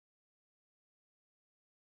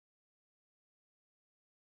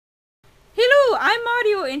I'm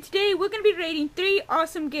Mario, and today we're going to be rating 3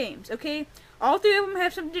 awesome games, okay? All 3 of them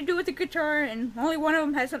have something to do with the guitar, and only one of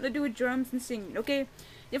them has something to do with drums and singing, okay?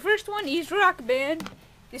 The first one is Rock Band,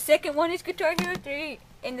 the second one is Guitar Hero 3,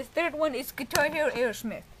 and the third one is Guitar Hero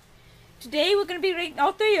Aerosmith. Today we're going to be rating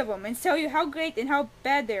all 3 of them and tell you how great and how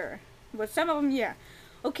bad they are. But some of them, yeah.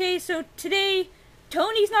 Okay, so today,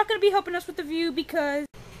 Tony's not going to be helping us with the review because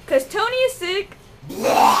Tony is sick.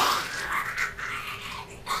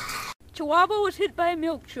 Chihuahua was hit by a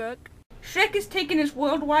milk truck. Shrek is taking his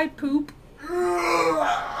worldwide poop.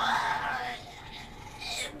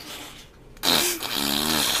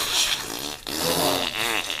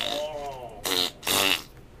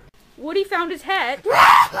 Woody found his hat.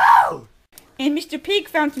 And Mr. Pig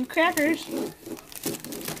found some crackers.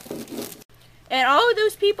 And all of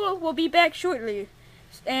those people will be back shortly.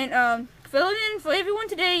 And filling in for everyone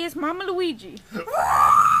today is Mama Luigi.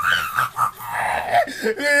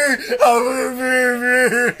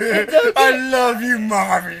 I love you,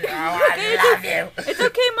 Mommy. I love you. It's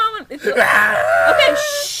okay, Mama. It's okay,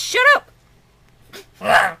 shut up.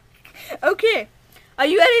 Okay, are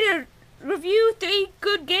you ready to review 3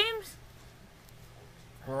 good games?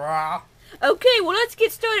 Okay, well let's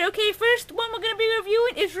get started. Okay, first one we're gonna be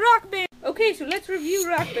reviewing is Rock Band. Okay, so let's review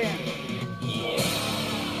Rock Band.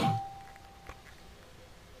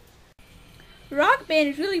 Rock Band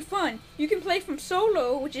is really fun. You can play from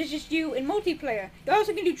solo, which is just you, and multiplayer. You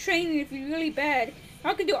also can do training if you're really bad.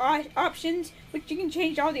 You can do options, which you can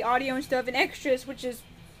change all the audio and stuff, and extras, which is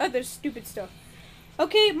other stupid stuff.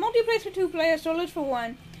 Okay, multiplayer is for 2 players, solo is for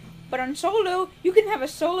 1. But on solo, you can have a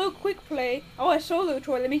solo quick play or a solo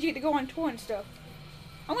tour. That means you get to go on tour and stuff.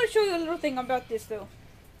 I'm going to show you a little thing about this though.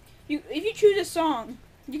 If you choose a song,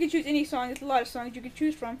 you can choose any song. There's a lot of songs you can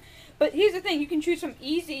choose from. But here's the thing, you can choose from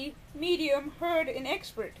easy, medium, hard, and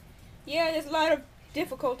expert. Yeah, there's a lot of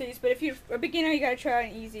difficulties, but if you're a beginner, you gotta try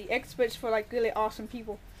an easy. Expert's for like really awesome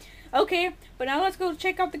people. Okay, but now let's go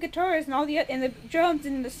check out the guitars and all the drums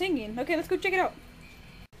and the singing. Okay, let's go check it out.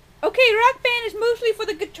 Okay, Rock Band is mostly for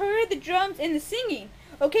the guitar, the drums, and the singing.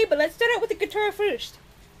 Okay, but let's start out with the guitar first.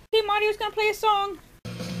 Okay, Mario's gonna play a song.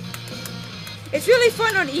 It's really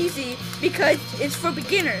fun on easy because it's for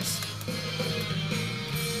beginners.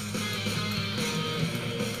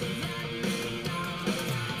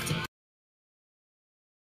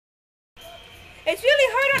 It's really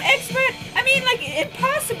hard on expert. I mean, like,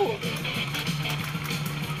 impossible.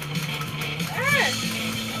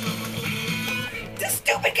 This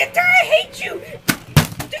stupid guitar, I hate you!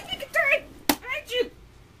 Stupid guitar, I hate you!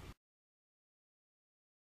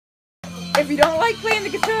 If you don't like playing the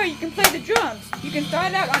guitar, you can play the drums. You can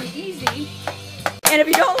start out on easy. And if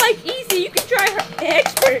you don't like easy, you can try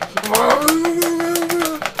expert.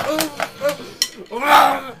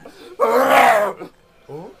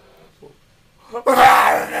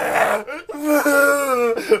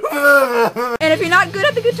 And if you're not good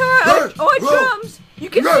at the guitar or drums, you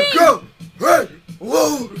can sing.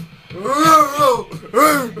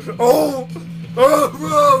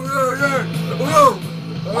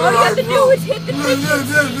 All you have to do is hit the pitches.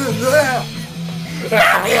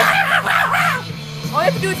 All you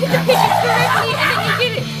have to do is hit the pitches correctly and then you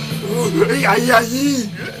get it.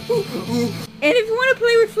 And if you want to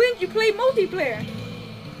play with friends, you play multiplayer.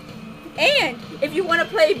 And if you want to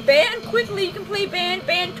play band quickly, you can play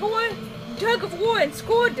band tour, tug of war, and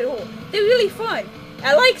score duel. They're really fun.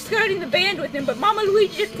 I like starting the band with them, but Mama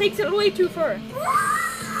Luigi just takes it way too far.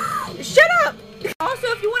 Shut up! Also,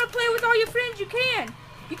 if you want to play with all your friends, you can.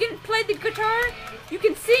 You can play the guitar, you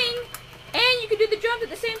can sing, and you can do the drums at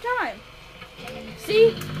the same time.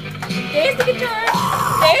 See? There's the guitar,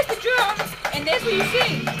 there's the drums, and there's where you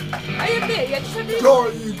sing. Right up there. You just have to...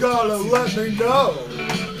 You gotta let me know.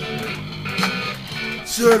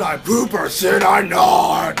 Should I poop or should I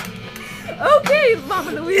not? Okay,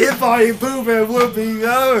 Mama Luigi. If I poop, it will be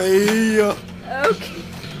yummy. Okay.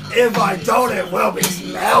 If I don't, it will be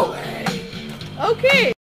smelly.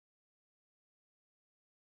 Okay.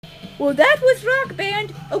 Well, that was Rock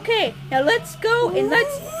Band. Okay, now let's go and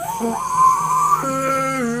let's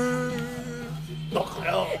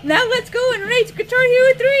go and rate Guitar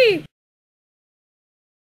Hero 3.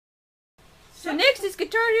 So next is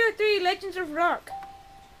Guitar Hero 3 Legends of Rock.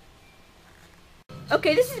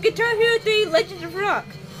 Okay, this is Guitar Hero 3 Legends of Rock.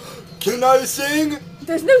 Can I sing?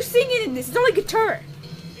 There's no singing in this, it's only guitar.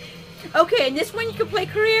 Okay, and this one you can play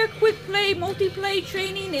career, quick play, multiplayer,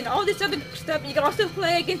 training, and all this other stuff. You can also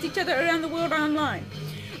play against each other around the world online.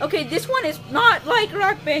 Okay, this one is not like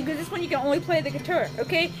Rock Band, because this one you can only play the guitar,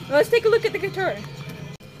 okay? Now let's take a look at the guitar.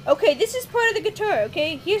 Okay, this is part of the guitar,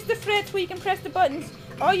 okay? Here's the frets where you can press the buttons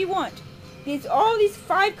all you want. There's all these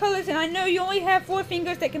 5 colors, and I know you only have 4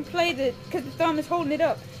 fingers that can play because the thumb is holding it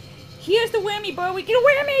up. Here's the whammy bar. We get a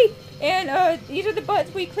whammy! And these are the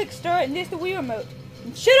buttons where you click start, and there's the Wii remote.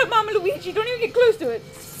 And shut up, Mama Luigi. Don't even get close to it.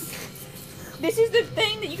 This is the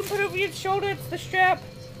thing that you can put over your shoulder. It's the strap.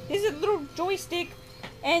 This is a little joystick.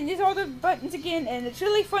 And there's all the buttons again, and it's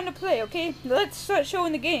really fun to play, okay? Let's start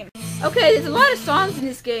showing the game. Okay, there's a lot of songs in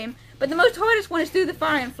this game, but the most hardest one is Through the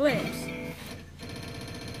Fire and Flames.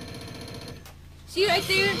 See right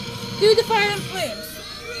there? Through the Fire and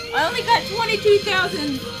Flames. I only got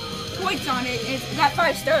 22,000 points on it, and it's got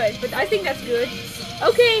 5 stars, but I think that's good.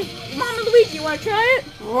 Okay, Mama Luigi, you want to try it?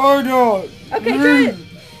 Why not? Okay, try it.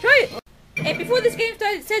 Try it. And before this game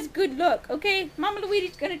starts, it says good luck, okay? Mama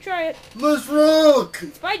Luigi's gonna try it. Let's rock!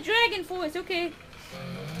 It's by Dragon Force, okay?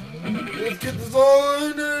 Let's get this all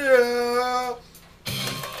in there.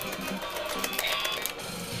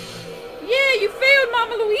 Yeah, you failed,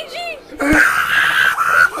 Mama Luigi!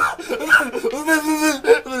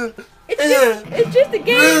 It's just a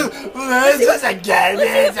game. It's just a game.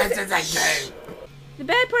 It's just a game. The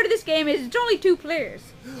bad part of this game is it's only 2 players.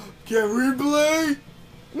 Can we play?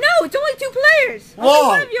 No, it's only 2 players. Why? Only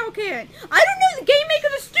one of y'all can. I don't know. The game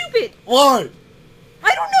makers are stupid. Why?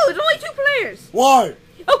 I don't know. It's only 2 players. Why?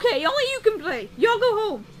 Okay, only you can play. Y'all go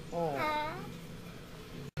home. Oh.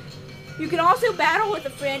 You can also battle with a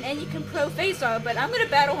friend, and you can pro face off. But I'm gonna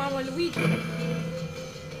battle Mama Luigi.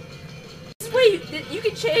 This way you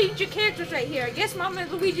can change your characters right here. I guess Mama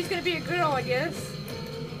Luigi's gonna be a girl. I guess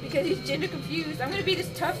because he's gender confused. I'm gonna be this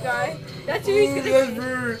tough guy. That's who he's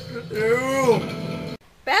gonna be.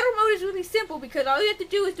 Battle mode is really simple because all you have to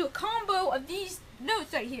do is do a combo of these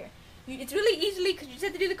notes right here. It's really easily because you just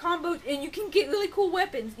have to do the combos and you can get really cool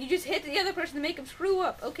weapons. You just hit the other person to make them screw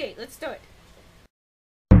up. Okay, let's start.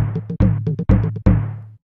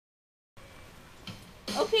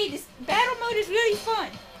 Okay, this battle mode is really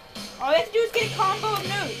fun. All you have to do is get a combo of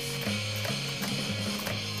notes.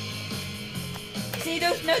 See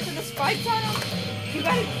those notes with the spikes on them? You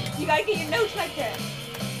gotta get your notes like that.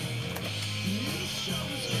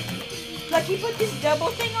 Like he put this double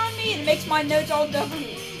thing on me and it makes my notes all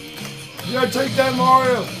doubly. Yeah, take that,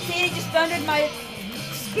 Mario. See, it just thundered my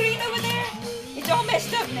screen over there. It's all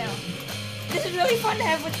messed up now. This is really fun to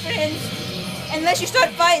have with friends. Unless you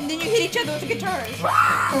start fighting, then you hit each other with the guitars.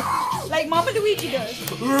 Like Mama Luigi does.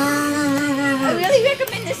 I really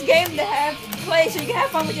recommend this game to play so you can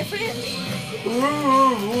have fun with your friends.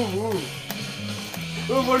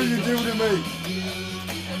 What did you do to me?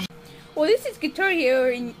 Well, this is Guitar Hero,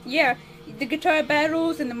 and yeah, the guitar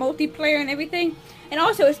battles and the multiplayer and everything. And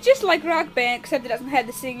also, it's just like Rock Band, except it doesn't have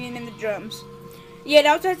the singing and the drums. Yeah, it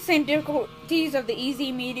also has the same difficulties of the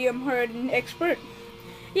easy, medium, hard, and expert.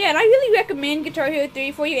 Yeah, and I really recommend Guitar Hero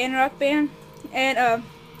 3 for you and Rock Band. And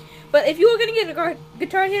but if you were gonna get a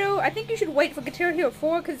Guitar Hero, I think you should wait for Guitar Hero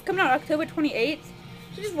 4 because it's coming out October 28th.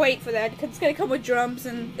 So just wait for that because it's gonna come with drums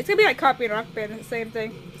and it's gonna be like Copy and Rock Band, the same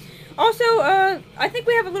thing. Also, I think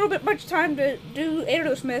we have a little bit much time to do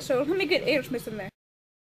Aerosmith, so let me get Aerosmith in there.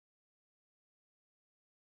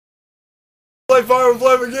 Play Fire and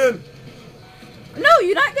Flame again. No,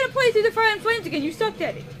 you're not gonna play Through the Fire and Flames again. You sucked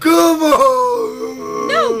at it. Come on.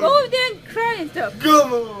 No, go over there and cry and stuff.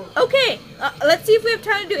 Come on. Okay, let's see if we have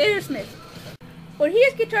time to do Aerosmith. Well,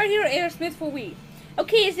 here's Guitar Hero Aerosmith for Wii.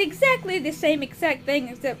 Okay, it's exactly the same exact thing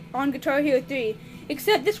except on Guitar Hero 3.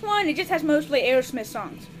 Except this one, it just has mostly Aerosmith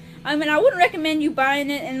songs. I mean, I wouldn't recommend you buying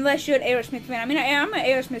it unless you're an Aerosmith fan. I mean, I'm an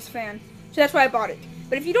Aerosmith fan, so that's why I bought it.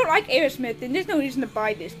 But if you don't like Aerosmith, then there's no reason to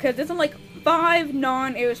buy this, because there's like 5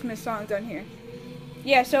 non-Aerosmith songs on here.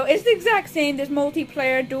 Yeah, so it's the exact same. There's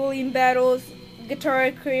multiplayer, dueling battles,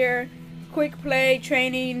 guitar career, quick play,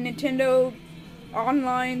 training, Nintendo,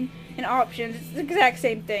 online, and options. It's the exact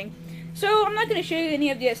same thing. So I'm not going to show you any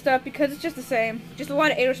of that stuff because it's just the same. Just a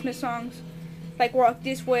lot of Aerosmith songs, like Walk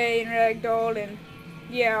This Way and Ragdoll and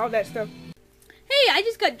yeah, all that stuff. Hey, I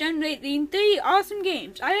just got done rating 3 awesome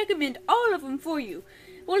games. I recommend all of them for you.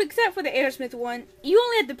 Well, except for the Aerosmith one. You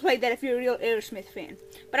only have to play that if you're a real Aerosmith fan.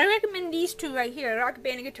 But I recommend these 2 right here, Rock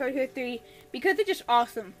Band and Guitar Hero 3, because they're just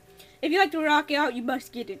awesome. If you like to rock out, you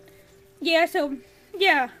must get it. Yeah, so,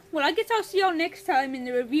 yeah. Well, I guess I'll see y'all next time in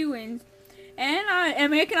the reviewings. And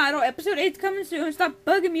American Idol episode 8's coming soon. Stop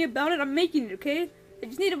bugging me about it. I'm making it, okay? I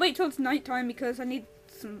just need to wait till it's nighttime because I need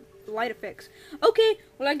some light effects. Okay,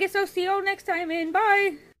 well I guess I'll see y'all next time and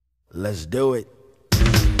bye! Let's do it.